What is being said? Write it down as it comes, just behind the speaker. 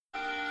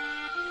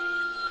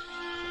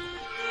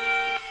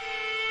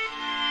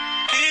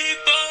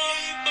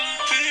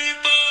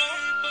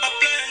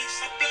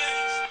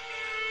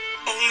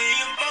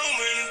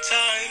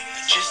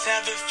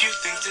have a few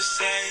things to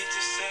say.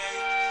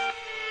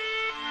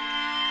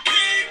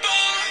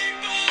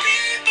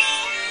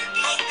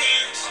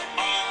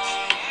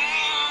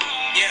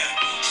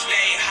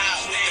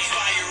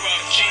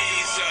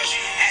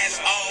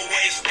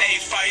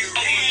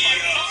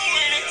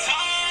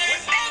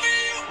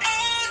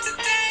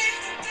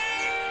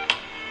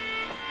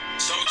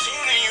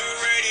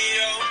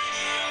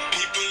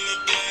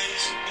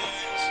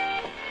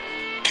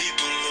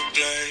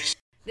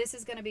 This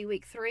is going to be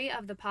week 3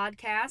 of the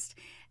podcast,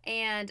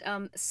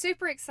 and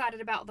super excited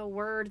about the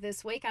word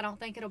this week. I don't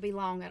think it'll be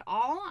long at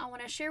all. I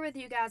want to share with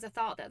you guys a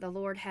thought that the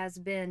Lord has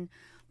been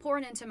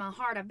pouring into my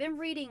heart. I've been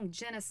reading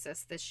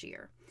Genesis this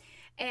year,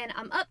 and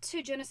I'm up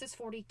to Genesis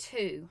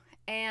 42,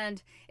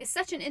 and it's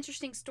such an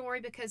interesting story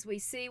because we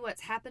see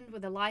what's happened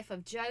with the life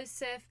of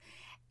Joseph,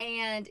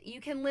 and you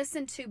can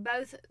listen to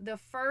both the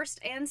first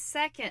and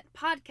second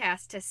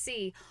podcast to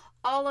see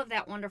all of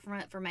that wonderful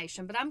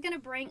information. But I'm going to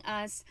bring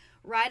us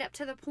right up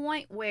to the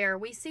point where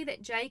we see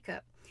that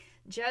Jacob,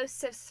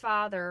 Joseph's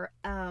father,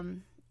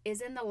 is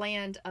in the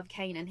land of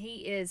Canaan.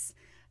 He is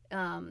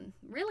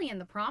really in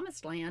the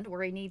promised land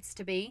where he needs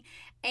to be.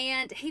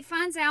 And he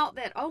finds out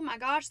that, oh my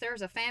gosh,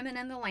 there's a famine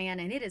in the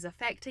land and it is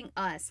affecting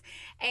us.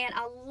 And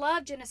I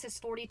love Genesis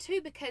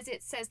 42 because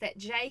it says that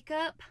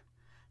Jacob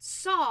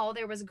saw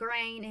there was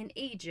grain in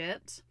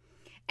Egypt.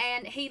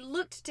 And he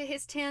looked to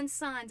his 10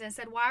 sons and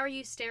said, why are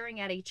you staring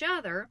at each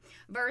other?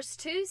 Verse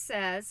 2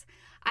 says,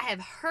 I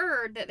have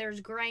heard that there's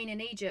grain in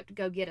Egypt.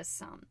 Go get us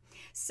some.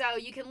 So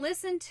you can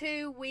listen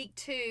to week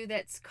 2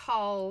 that's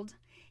called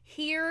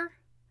Hear,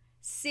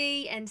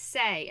 See, and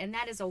Say. And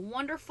that is a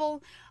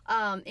wonderful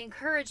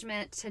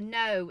encouragement to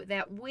know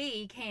that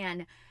we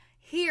can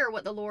hear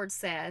what the Lord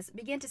says,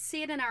 begin to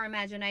see it in our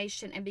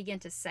imagination, and begin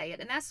to say it.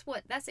 And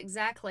that's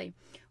exactly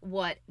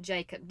what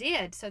Jacob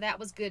did. So that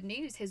was good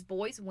news. His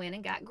boys went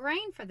and got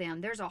grain for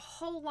them. There's a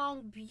whole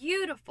long,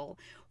 beautiful,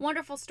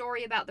 wonderful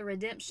story about the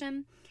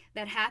redemption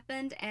that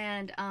happened,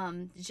 and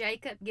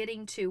Jacob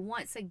getting to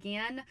once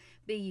again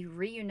be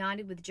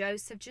reunited with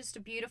Joseph. Just a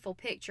beautiful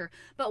picture.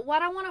 But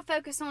what I want to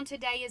focus on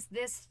today is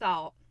this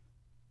thought.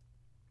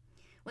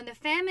 When the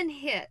famine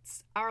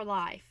hits our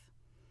life,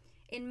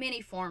 in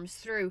many forms,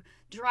 through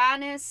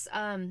dryness,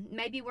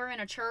 maybe we're in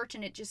a church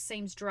and it just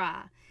seems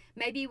dry.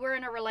 Maybe we're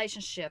in a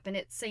relationship and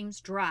it seems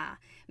dry.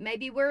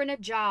 Maybe we're in a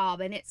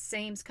job and it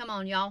seems, come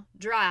on y'all,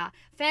 dry.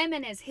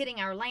 Famine is hitting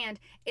our land.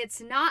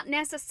 It's not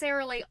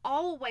necessarily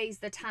always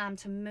the time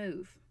to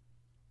move.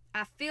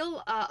 I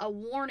feel a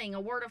warning, a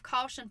word of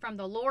caution from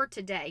the Lord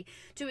today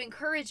to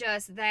encourage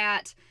us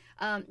that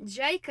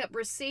Jacob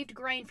received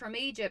grain from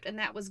Egypt, and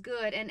that was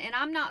good. And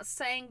I'm not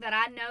saying that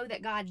I know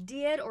that God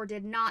did or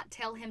did not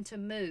tell him to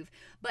move,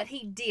 but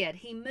he did.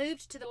 He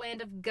moved to the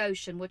land of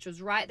Goshen, which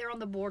was right there on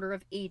the border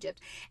of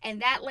Egypt.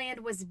 And that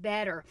land was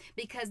better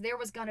because there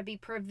was going to be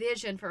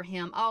provision for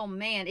him. Oh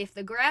man, if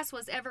the grass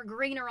was ever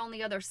greener on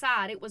the other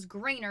side, it was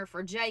greener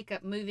for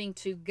Jacob moving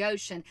to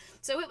Goshen.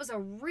 So it was a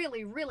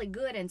really, really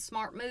good and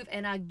smart move.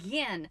 And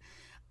again,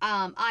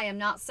 I am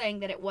not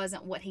saying that it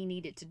wasn't what he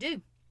needed to do.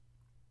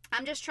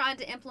 I'm just trying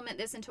to implement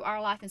this into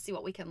our life and see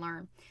what we can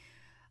learn.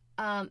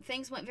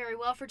 Things went very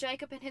well for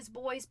Jacob and his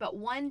boys, but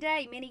one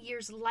day, many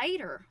years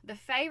later, the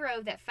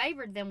Pharaoh that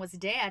favored them was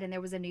dead, and there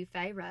was a new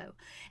Pharaoh.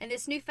 And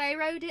this new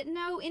Pharaoh didn't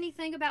know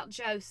anything about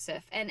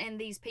Joseph and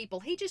these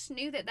people. He just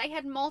knew that they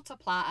had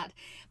multiplied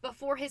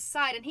before his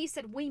sight, and he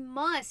said, we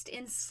must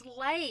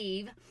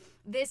enslave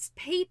this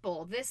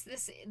people,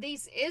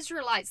 these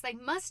Israelites. They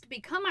must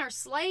become our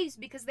slaves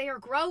because they are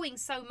growing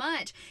so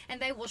much and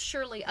they will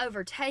surely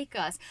overtake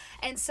us.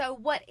 And so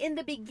what in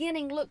the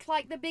beginning looked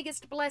like the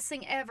biggest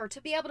blessing ever,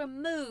 to be able to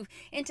move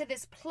into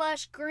this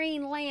plush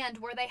green land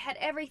where they had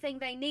everything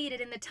they needed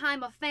in the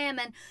time of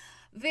famine,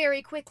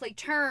 very quickly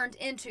turned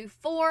into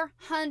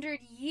 400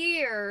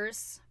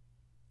 years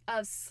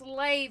of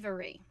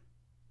slavery.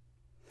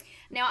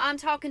 Now, I'm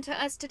talking to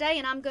us today,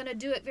 and I'm going to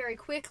do it very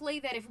quickly,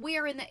 that if we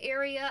are in the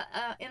area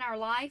in our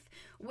life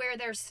where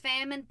there's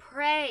famine,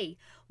 pray,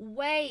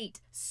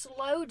 wait,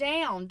 slow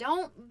down.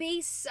 Don't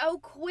be so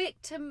quick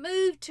to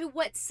move to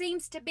what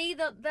seems to be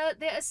the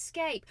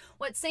escape,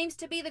 what seems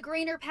to be the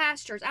greener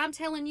pastures. I'm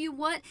telling you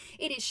what,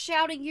 it is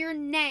shouting your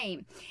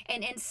name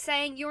and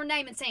saying your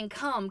name and saying,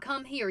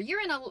 come here.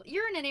 You're in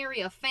an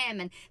area of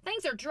famine.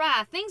 Things are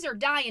dry. Things are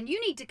dying.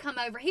 You need to come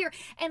over here.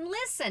 And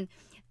listen,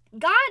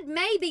 God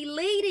may be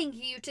leading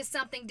you to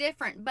something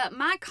different, but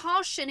my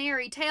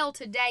cautionary tale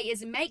today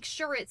is make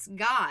sure it's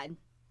God.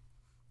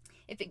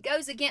 If it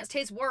goes against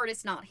his word,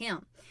 it's not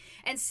him.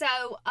 And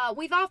so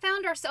we've all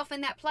found ourselves in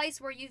that place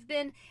where you've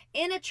been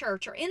in a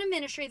church or in a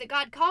ministry that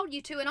God called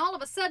you to, and all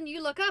of a sudden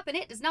you look up and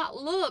it does not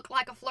look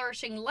like a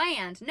flourishing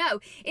land. No,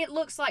 it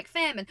looks like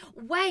famine.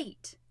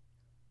 Wait,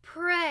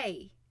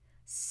 pray,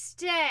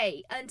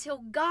 Stay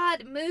until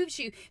God moves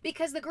you,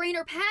 because the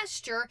greener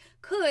pasture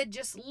could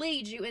just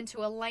lead you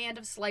into a land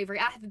of slavery.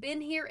 I have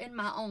been here in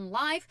my own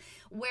life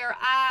where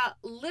I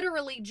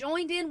literally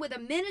joined in with a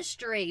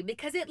ministry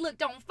because it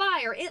looked on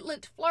fire. It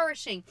looked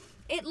flourishing.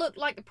 It looked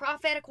like the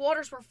prophetic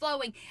waters were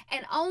flowing.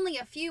 And only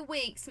a few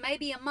weeks,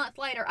 maybe a month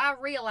later, I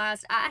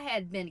realized I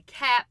had been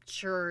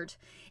captured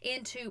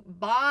into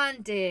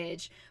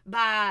bondage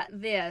by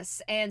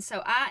this. And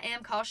so I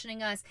am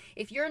cautioning us,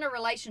 if you're in a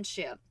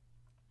relationship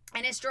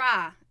and it's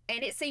dry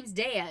and it seems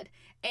dead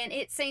and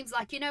it seems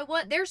like, you know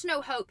what, there's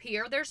no hope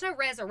here, there's no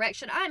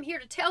resurrection, I'm here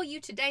to tell you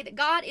today that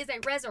God is a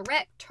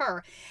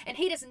resurrector, and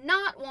He does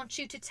not want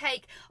you to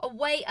take a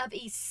way of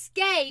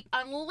escape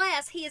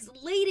unless He is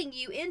leading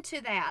you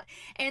into that.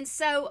 And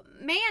so,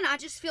 man, I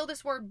just feel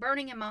this word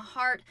burning in my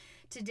heart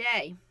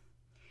today.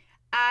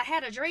 I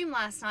had a dream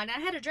last night, and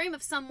I had a dream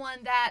of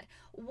someone that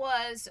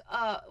was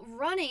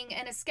running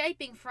and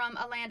escaping from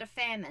a land of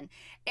famine.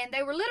 And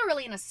they were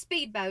literally in a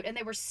speedboat, and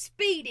they were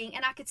speeding,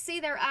 and I could see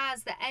their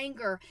eyes, the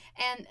anger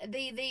and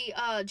the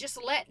just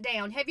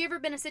letdown. Have you ever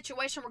been in a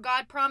situation where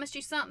God promised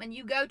you something and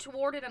you go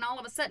toward it, and all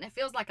of a sudden it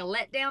feels like a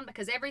letdown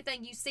because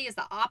everything you see is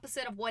the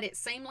opposite of what it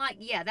seemed like?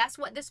 Yeah, that's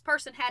what this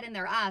person had in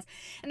their eyes.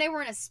 And they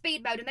were in a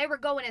speedboat, and they were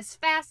going as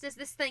fast as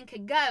this thing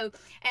could go,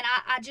 and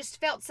I just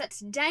felt such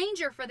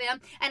danger for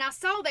them, and I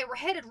saw they were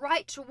headed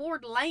right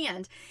toward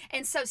land.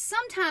 And so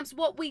sometimes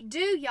what we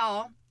do,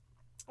 y'all,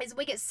 is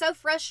we get so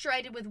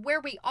frustrated with where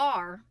we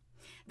are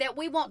that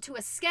we want to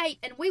escape,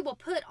 and we will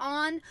put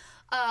on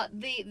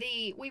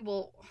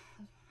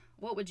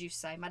what would you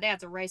say? My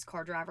dad's a race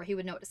car driver. He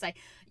would know what to say.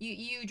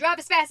 You drive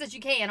as fast as you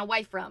can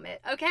away from it,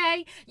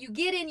 okay? You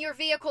get in your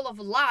vehicle of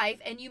life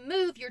and you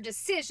move your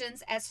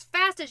decisions as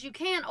fast as you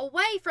can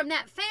away from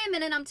that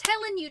famine. And I'm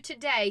telling you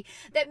today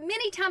that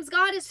many times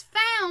God is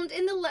found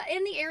in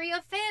the area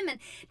of famine.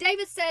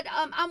 David said,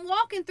 I'm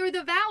walking through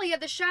the valley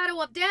of the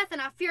shadow of death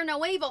and I fear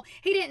no evil.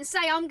 He didn't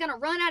say, I'm going to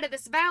run out of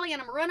this valley and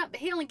I'm going to run up the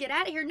hill and get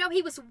out of here. No,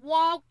 he was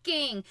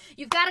walking.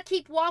 You've got to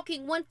keep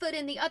walking, one foot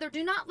in the other.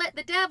 Do not let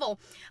the devil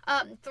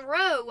throw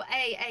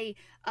a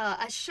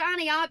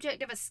shiny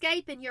object of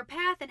escape in your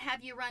path and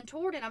have you run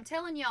toward it. I'm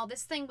telling y'all,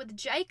 this thing with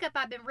Jacob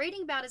I've been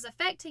reading about is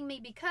affecting me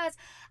because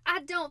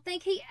I don't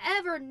think he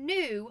ever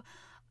knew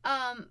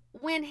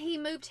when he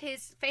moved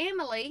his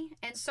family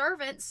and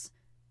servants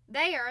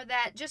there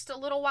that just a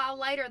little while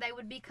later they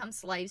would become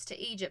slaves to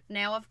Egypt.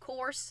 Now, of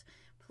course,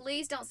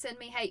 please don't send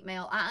me hate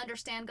mail. I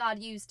understand God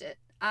used it.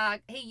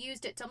 He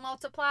used it to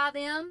multiply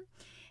them.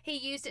 He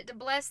used it to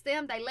bless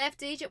them. They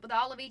left Egypt with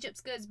all of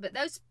Egypt's goods, but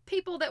those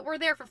people that were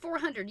there for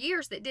 400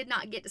 years that did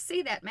not get to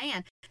see that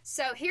man.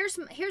 So here's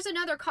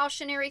another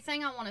cautionary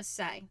thing I want to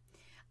say.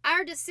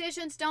 Our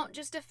decisions don't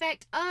just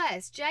affect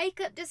us.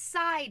 Jacob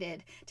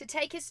decided to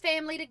take his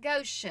family to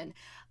Goshen,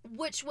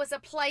 which was a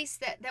place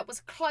that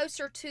was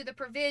closer to the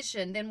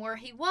provision than where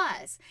he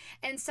was.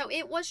 And so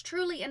it was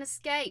truly an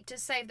escape to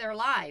save their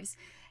lives.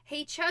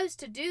 He chose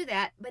to do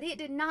that, but it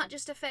did not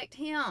just affect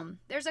him.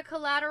 There's a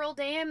collateral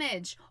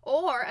damage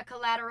or a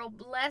collateral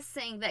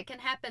blessing that can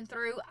happen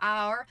through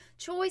our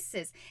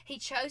choices. He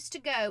chose to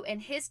go,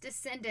 and his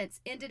descendants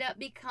ended up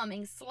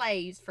becoming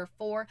slaves for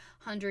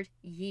 400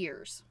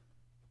 years.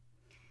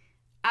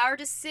 Our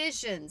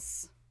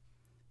decisions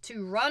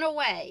to run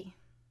away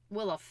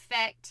will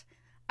affect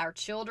our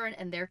children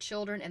and their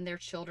children and their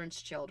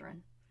children's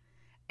children.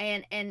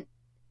 And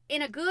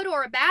in a good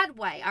or a bad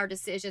way, our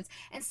decisions.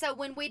 And so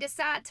when we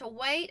decide to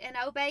wait and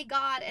obey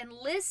God and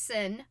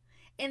listen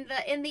in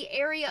the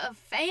area of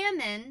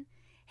famine,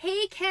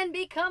 He can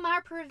become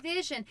our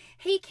provision.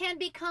 He can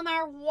become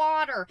our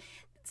water.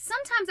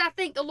 Sometimes I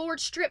think the Lord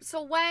strips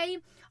away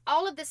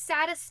all of the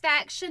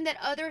satisfaction that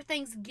other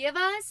things give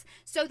us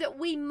so that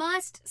we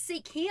must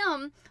seek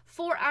Him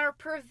for our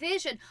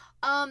provision.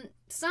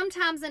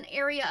 Sometimes an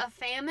area of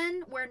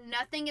famine where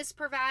nothing is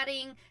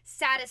providing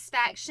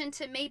satisfaction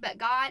to me, but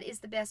God is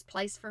the best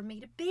place for me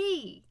to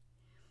be.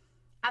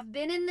 I've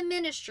been in the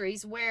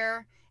ministries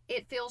where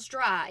it feels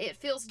dry, it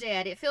feels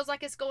dead, it feels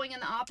like it's going in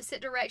the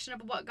opposite direction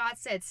of what God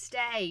said.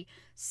 Stay,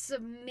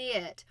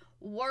 submit,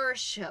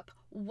 worship,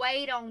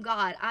 wait on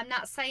God. I'm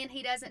not saying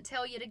He doesn't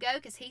tell you to go,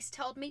 because He's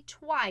told me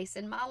twice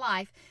in my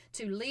life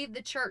to leave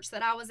the church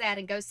that I was at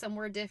and go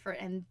somewhere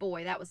different, and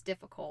boy, that was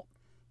difficult.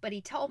 But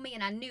He told me,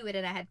 and I knew it,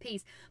 and I had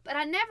peace. But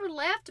I never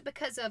left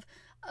because of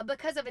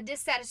a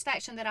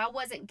dissatisfaction that I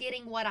wasn't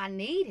getting what I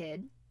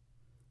needed.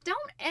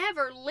 Don't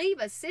ever leave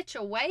a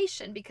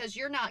situation because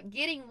you're not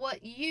getting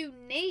what you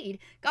need.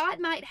 God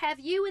might have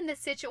you in the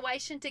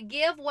situation to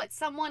give what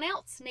someone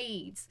else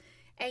needs.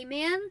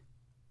 Amen?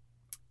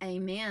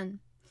 Amen.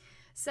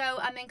 So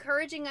I'm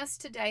encouraging us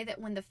today that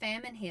when the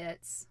famine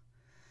hits,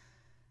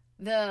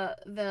 the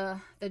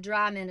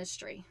dry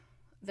ministry,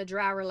 the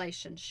dry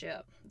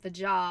relationship, the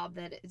job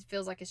that it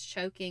feels like it's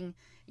choking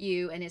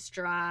you and it's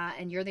dry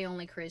and you're the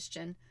only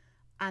Christian,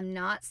 I'm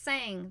not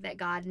saying that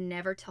God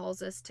never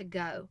tells us to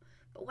go.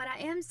 But what I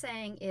am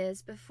saying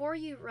is, before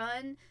you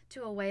run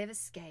to a way of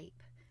escape,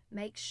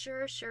 make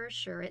sure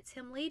it's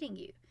Him leading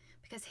you.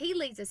 because he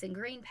leads us in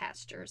green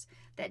pastures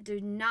that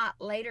do not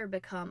later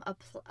become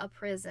a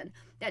prison,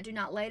 that do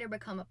not later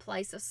become a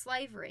place of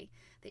slavery.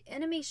 The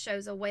enemy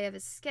shows a way of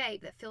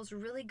escape that feels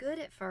really good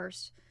at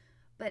first,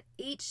 but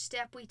each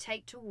step we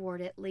take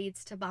toward it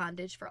leads to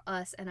bondage for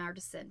us and our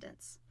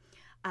descendants.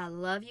 I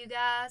love you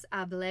guys.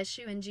 I bless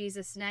you in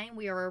Jesus' name.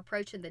 We are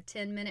approaching the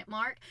 10-minute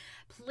mark.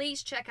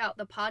 Please check out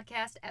the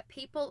podcast at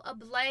People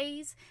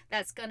Ablaze.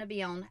 That's going to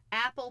be on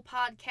Apple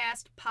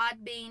Podcast,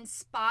 Podbean,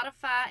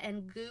 Spotify,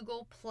 and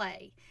Google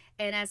Play.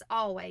 And as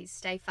always,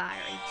 stay fiery.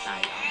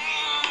 Bye,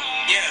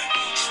 y'all. Yeah,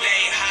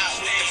 stay hot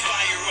with the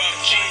fire of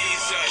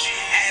Jesus.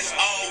 As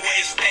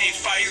always, stay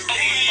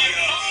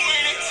fiery.